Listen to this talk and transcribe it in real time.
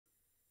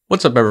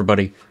What's up,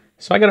 everybody?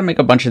 So I got to make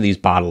a bunch of these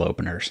bottle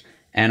openers,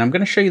 and I'm going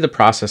to show you the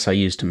process I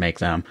use to make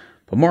them,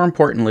 but more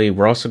importantly,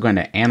 we're also going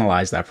to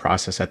analyze that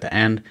process at the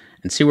end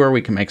and see where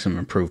we can make some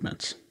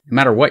improvements. No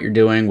matter what you're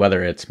doing,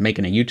 whether it's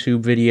making a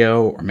YouTube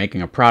video or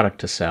making a product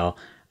to sell,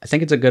 I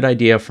think it's a good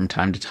idea from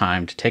time to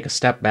time to take a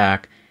step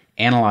back,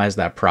 analyze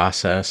that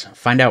process,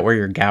 find out where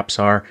your gaps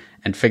are,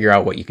 and figure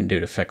out what you can do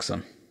to fix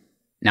them.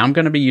 Now I'm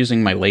going to be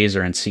using my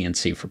laser and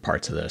CNC for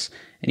parts of this,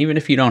 and even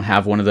if you don't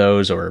have one of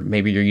those, or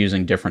maybe you're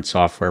using different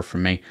software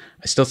from me,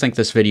 I still think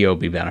this video will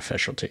be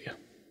beneficial to you.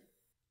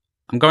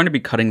 I'm going to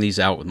be cutting these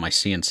out with my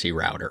CNC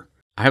router.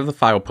 I have the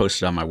file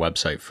posted on my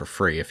website for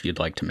free if you'd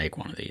like to make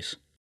one of these.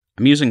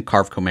 I'm using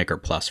Carveco Maker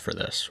Plus for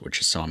this,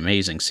 which is some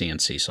amazing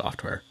CNC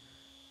software.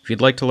 If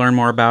you'd like to learn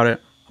more about it,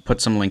 I'll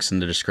put some links in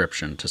the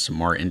description to some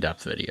more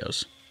in-depth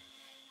videos.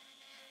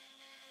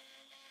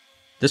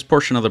 This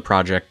portion of the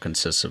project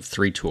consists of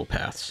 3 tool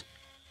paths.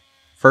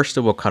 First,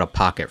 it will cut a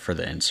pocket for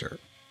the insert.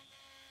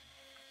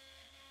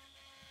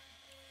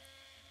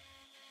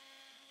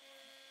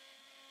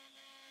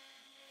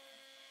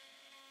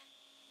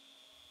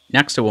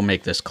 Next, it will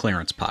make this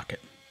clearance pocket.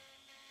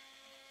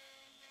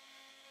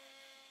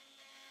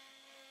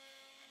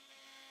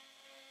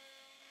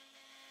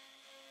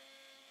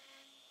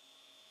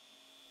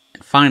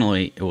 And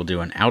finally, it will do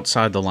an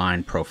outside the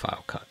line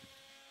profile cut.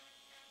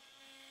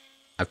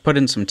 I've put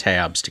in some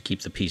tabs to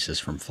keep the pieces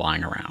from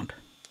flying around.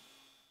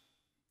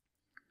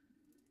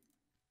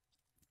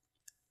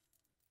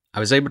 I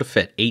was able to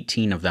fit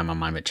 18 of them on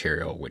my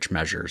material, which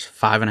measures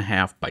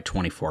 5.5 by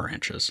 24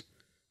 inches.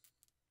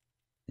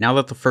 Now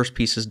that the first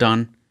piece is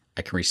done,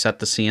 I can reset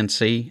the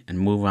CNC and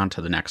move on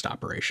to the next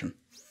operation.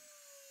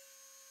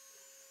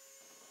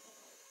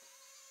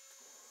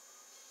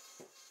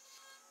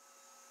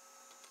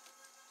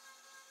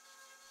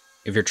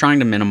 If you're trying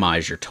to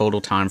minimize your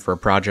total time for a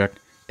project,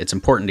 it's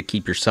important to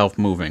keep yourself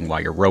moving while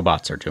your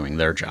robots are doing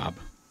their job.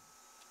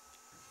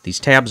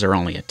 These tabs are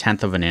only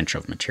 1/10 of an inch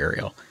of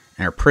material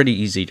and are pretty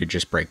easy to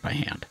just break by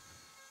hand.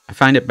 I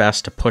find it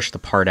best to push the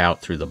part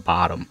out through the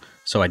bottom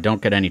so I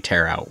don't get any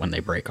tear out when they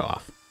break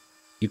off.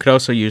 You could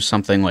also use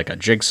something like a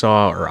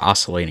jigsaw or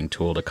oscillating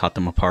tool to cut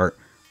them apart,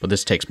 but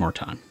this takes more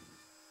time.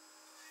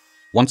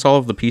 Once all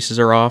of the pieces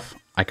are off,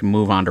 I can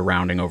move on to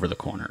rounding over the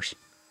corners.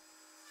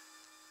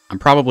 I'm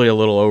probably a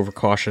little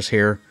overcautious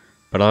here,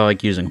 but I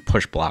like using a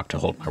push block to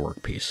hold my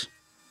workpiece.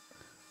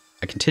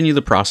 I continue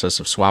the process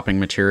of swapping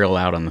material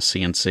out on the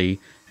CNC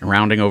and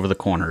rounding over the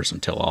corners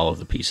until all of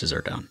the pieces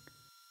are done.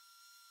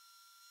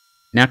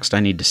 Next, I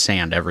need to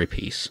sand every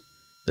piece.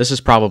 This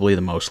is probably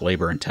the most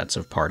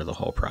labor-intensive part of the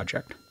whole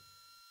project.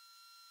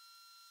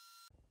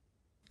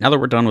 Now that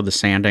we're done with the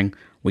sanding,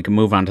 we can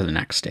move on to the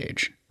next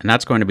stage, and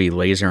that's going to be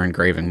laser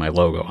engraving my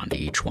logo onto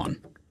each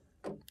one.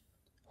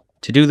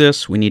 To do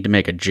this, we need to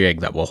make a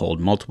jig that will hold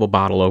multiple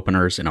bottle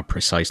openers in a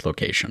precise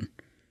location.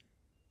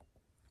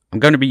 I'm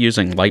going to be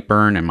using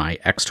Lightburn and my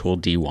X-Tool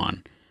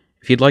D1.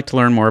 If you'd like to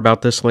learn more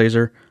about this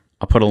laser,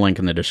 I'll put a link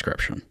in the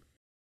description.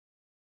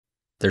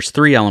 There's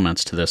 3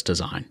 elements to this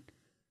design.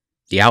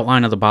 The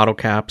outline of the bottle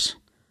caps,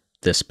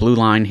 this blue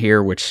line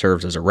here which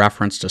serves as a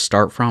reference to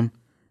start from,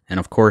 and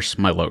of course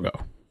my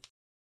logo.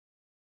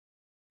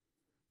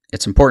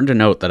 It's important to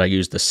note that I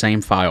used the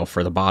same file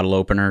for the bottle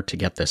opener to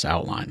get this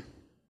outline.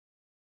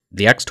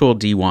 The X-Tool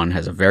D1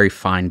 has a very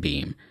fine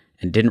beam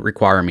and didn't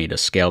require me to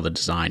scale the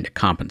design to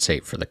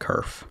compensate for the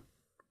kerf.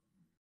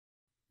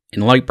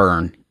 In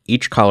Lightburn,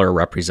 each color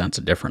represents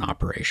a different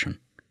operation.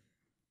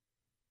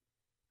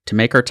 To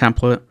make our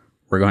template,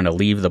 we're going to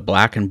leave the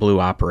black and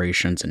blue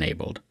operations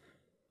enabled.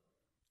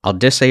 I'll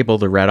disable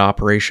the red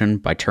operation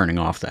by turning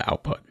off the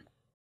output.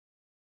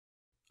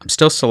 I'm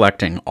still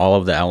selecting all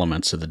of the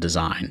elements of the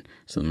design,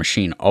 so the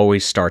machine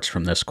always starts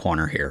from this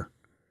corner here.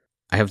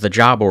 I have the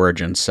job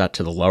origin set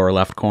to the lower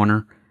left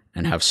corner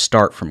and have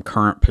start from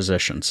current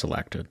position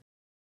selected.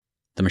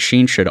 The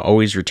machine should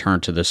always return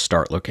to this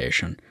start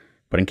location,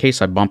 but in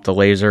case I bump the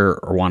laser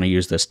or want to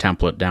use this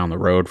template down the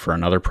road for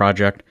another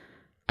project,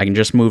 I can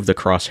just move the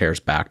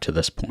crosshairs back to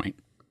this point.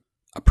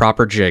 A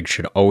proper jig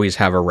should always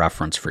have a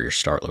reference for your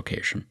start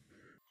location.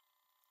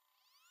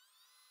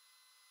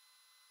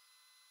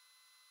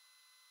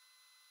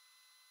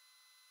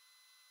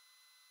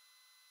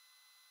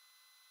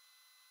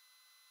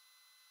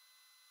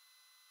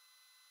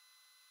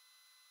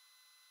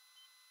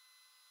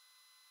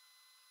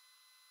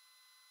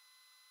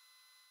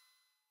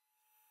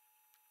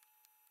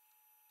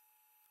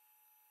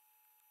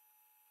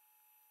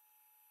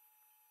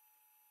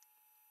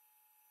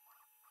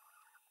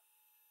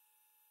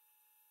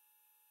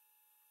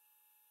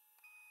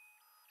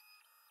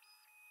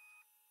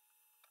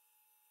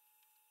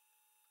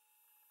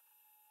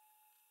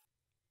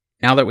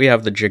 Now that we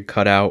have the jig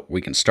cut out,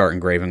 we can start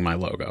engraving my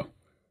logo.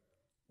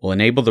 We'll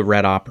enable the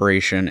red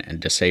operation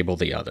and disable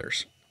the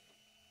others.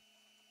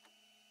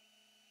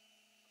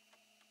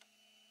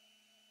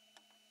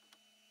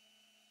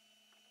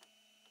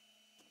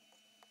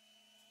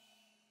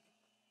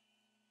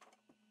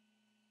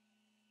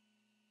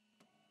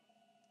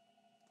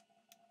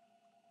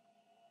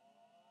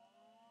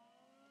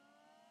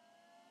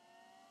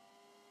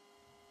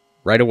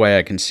 Right away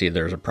I can see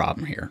there's a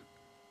problem here.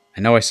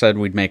 I know I said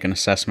we'd make an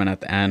assessment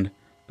at the end,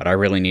 but I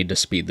really need to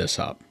speed this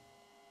up.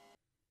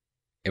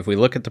 If we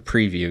look at the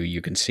preview, you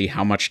can see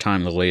how much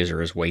time the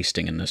laser is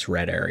wasting in this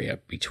red area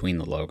between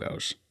the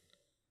logos.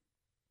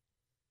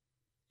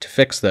 To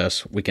fix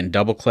this, we can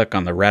double-click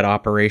on the red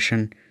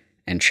operation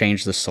and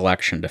change the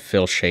selection to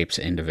fill shapes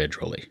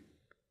individually.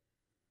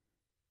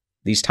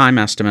 These time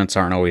estimates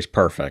aren't always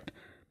perfect,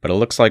 but it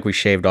looks like we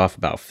shaved off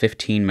about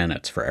 15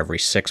 minutes for every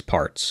 6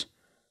 parts.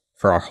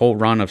 For our whole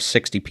run of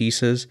 60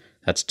 pieces,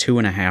 that's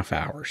 2.5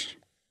 hours.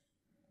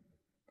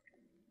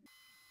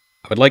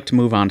 I would like to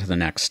move on to the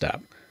next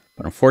step,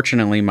 but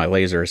unfortunately my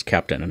laser is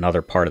kept in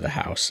another part of the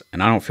house,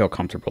 and I don't feel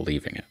comfortable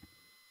leaving it.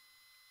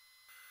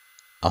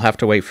 I'll have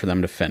to wait for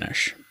them to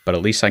finish, but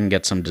at least I can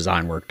get some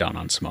design work done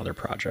on some other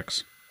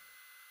projects.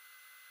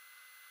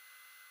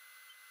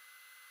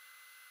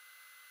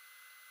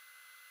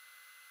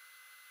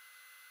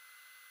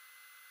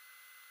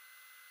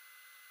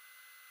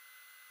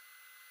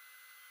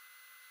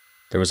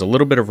 There was a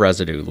little bit of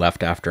residue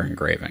left after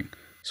engraving,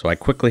 so I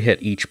quickly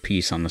hit each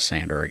piece on the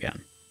sander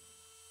again.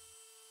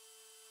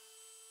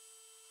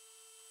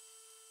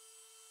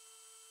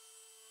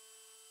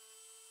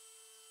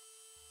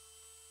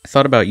 I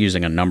thought about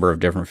using a number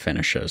of different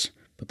finishes,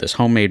 but this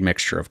homemade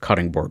mixture of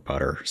cutting board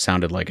butter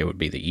sounded like it would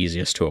be the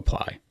easiest to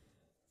apply.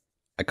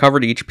 I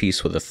covered each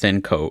piece with a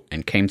thin coat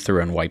and came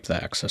through and wiped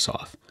the excess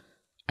off.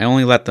 I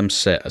only let them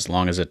sit as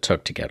long as it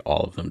took to get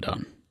all of them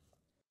done.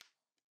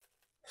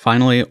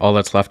 Finally, all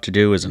that's left to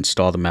do is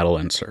install the metal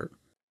insert.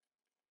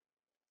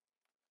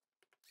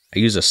 I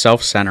use a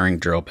self-centering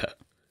drill bit.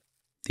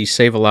 These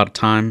save a lot of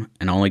time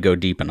and only go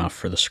deep enough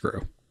for the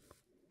screw.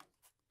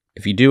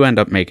 If you do end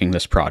up making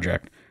this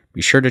project,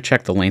 be sure to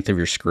check the length of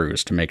your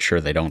screws to make sure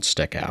they don't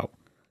stick out.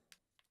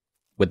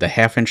 With the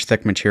 1/2 inch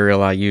thick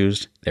material I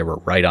used, they were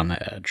right on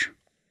the edge.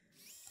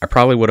 I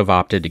probably would have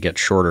opted to get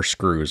shorter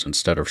screws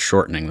instead of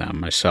shortening them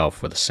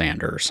myself with a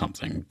sander or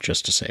something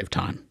just to save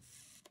time.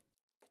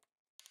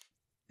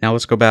 Now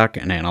let's go back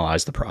and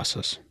analyze the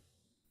process.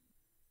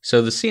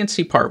 So the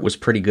CNC part was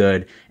pretty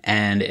good,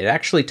 and it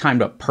actually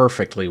timed up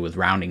perfectly with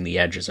rounding the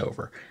edges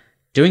over.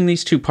 Doing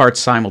these 2 parts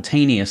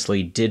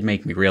simultaneously did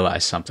make me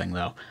realize something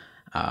though.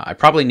 I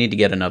probably need to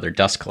get another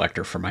dust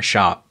collector for my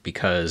shop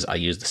because I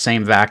use the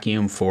same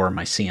vacuum for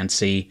my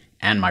CNC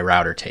and my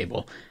router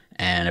table.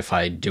 And if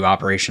I do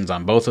operations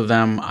on both of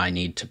them, I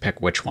need to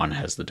pick which one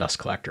has the dust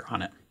collector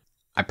on it.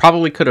 I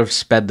probably could have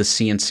sped the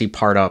CNC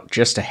part up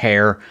just a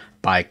hair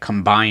by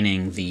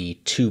combining the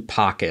 2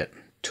 pocket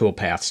tool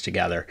paths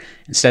together.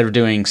 Instead of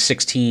doing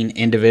 16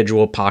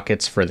 individual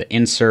pockets for the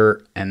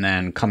insert and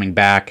then coming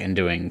back and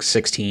doing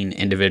 16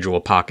 individual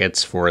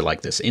pockets for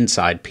like this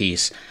inside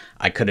piece,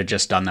 I could have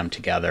just done them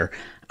together,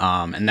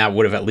 and that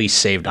would have at least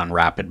saved on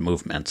rapid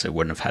movements. It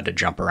wouldn't have had to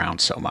jump around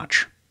so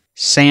much.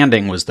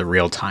 Sanding was the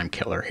real time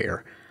killer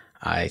here.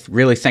 I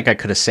really think I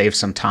could have saved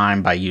some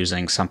time by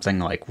using something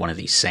like one of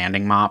these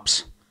sanding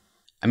mops.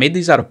 I made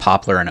these out of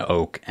poplar and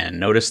oak and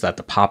noticed that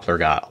the poplar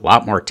got a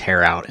lot more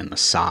tear out in the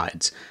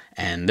sides,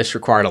 and this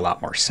required a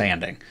lot more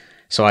sanding.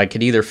 So I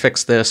could either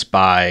fix this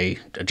by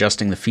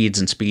adjusting the feeds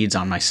and speeds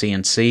on my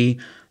CNC,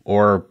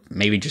 or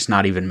maybe just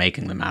not even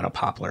making them out of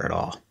poplar at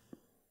all.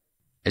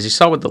 As you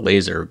saw with the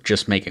laser,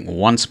 just making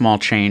one small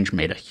change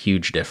made a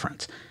huge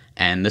difference,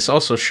 and this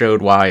also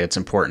showed why it's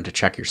important to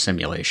check your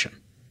simulation.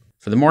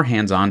 For the more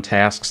hands-on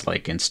tasks,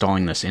 like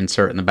installing this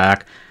insert in the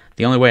back,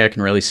 the only way I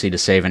can really see to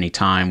save any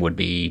time would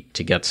be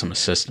to get some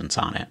assistance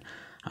on it.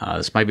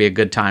 This might be a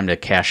good time to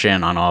cash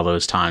in on all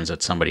those times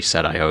that somebody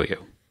said I owe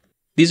you.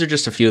 These are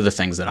just a few of the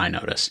things that I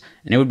noticed,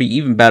 and it would be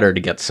even better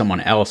to get someone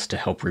else to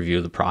help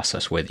review the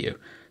process with you.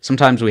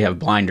 Sometimes we have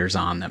blinders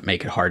on that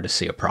make it hard to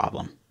see a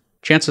problem.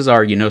 Chances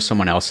are you know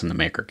someone else in the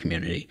maker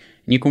community,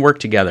 and you can work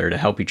together to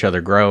help each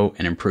other grow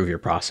and improve your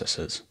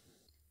processes.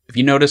 If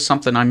you noticed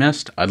something I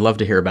missed, I'd love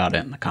to hear about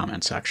it in the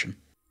comment section.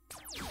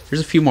 There's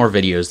a few more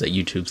videos that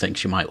YouTube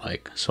thinks you might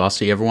like, so I'll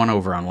see everyone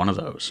over on one of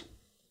those.